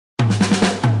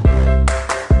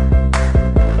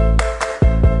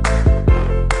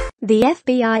The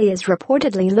FBI is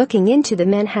reportedly looking into the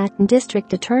Manhattan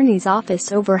District Attorney's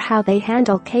Office over how they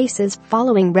handle cases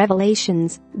following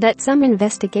revelations that some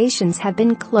investigations have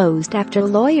been closed after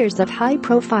lawyers of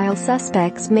high-profile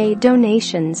suspects made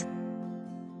donations.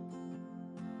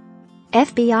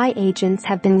 FBI agents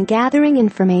have been gathering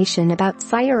information about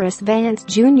Cyrus Vance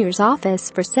Jr.'s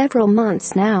office for several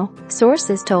months now,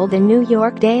 sources told the New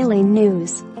York Daily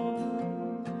News.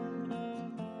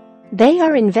 They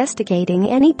are investigating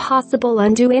any possible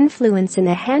undue influence in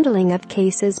the handling of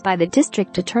cases by the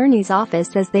district attorney's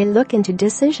office as they look into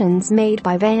decisions made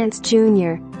by Vance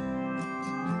Jr.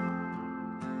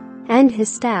 and his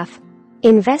staff.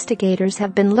 Investigators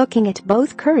have been looking at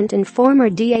both current and former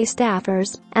DA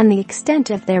staffers and the extent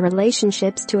of their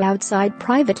relationships to outside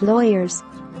private lawyers.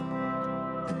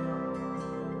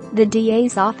 The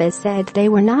DA's office said they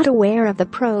were not aware of the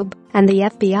probe, and the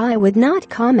FBI would not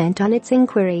comment on its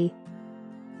inquiry.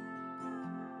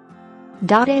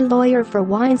 A lawyer for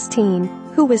Weinstein,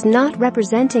 who was not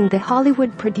representing the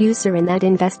Hollywood producer in that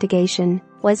investigation,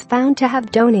 was found to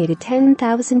have donated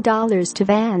 $10,000 to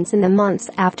Vance in the months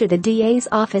after the DA's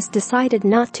office decided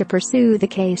not to pursue the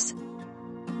case.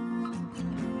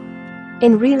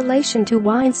 In relation to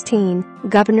Weinstein,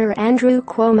 Governor Andrew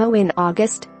Cuomo in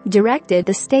August directed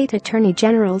the state attorney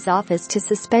general's office to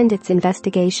suspend its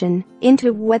investigation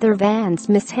into whether Vance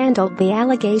mishandled the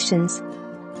allegations.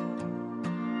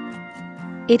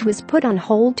 It was put on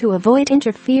hold to avoid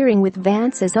interfering with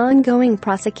Vance's ongoing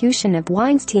prosecution of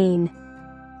Weinstein.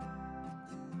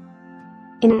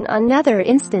 In another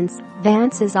instance,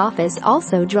 Vance's office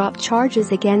also dropped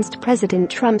charges against President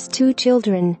Trump's two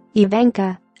children,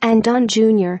 Ivanka and Don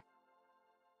Jr.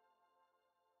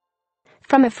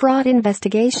 from a fraud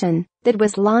investigation that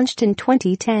was launched in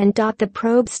 2010. The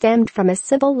probe stemmed from a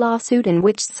civil lawsuit in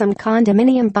which some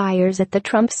condominium buyers at the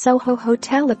Trump Soho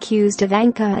Hotel accused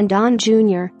Ivanka and Don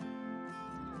Jr.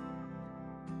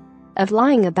 of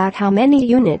lying about how many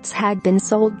units had been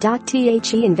sold.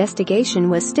 The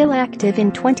investigation was still active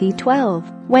in 2012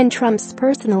 when Trump's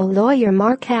personal lawyer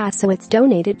Mark Kasowitz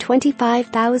donated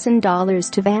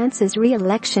 $25,000 to Vance's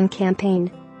re-election campaign.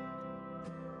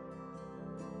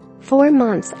 4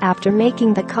 months after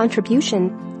making the contribution,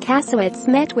 Kasowitz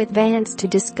met with Vance to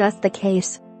discuss the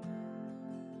case.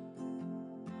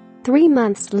 3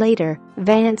 months later,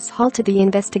 Vance halted the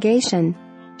investigation.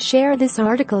 Share this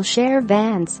article.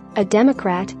 Vance, a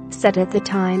Democrat, said at the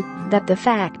time that the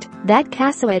fact that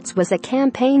Kasowitz was a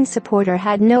campaign supporter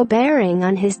had no bearing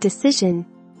on his decision.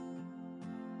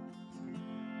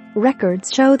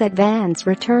 Records show that Vance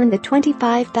returned the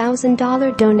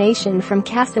 $25,000 donation from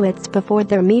Kasowitz before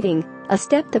their meeting, a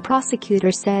step the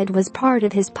prosecutor said was part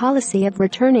of his policy of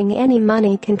returning any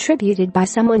money contributed by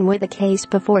someone with a case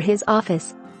before his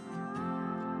office.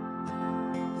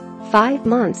 5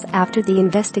 months after the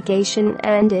investigation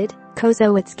ended,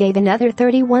 Kasowitz gave another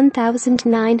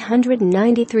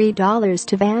 $31,993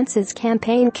 to Vance's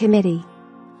campaign committee.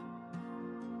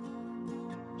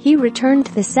 He returned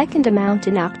the second amount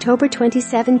in October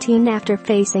 2017 after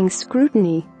facing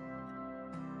scrutiny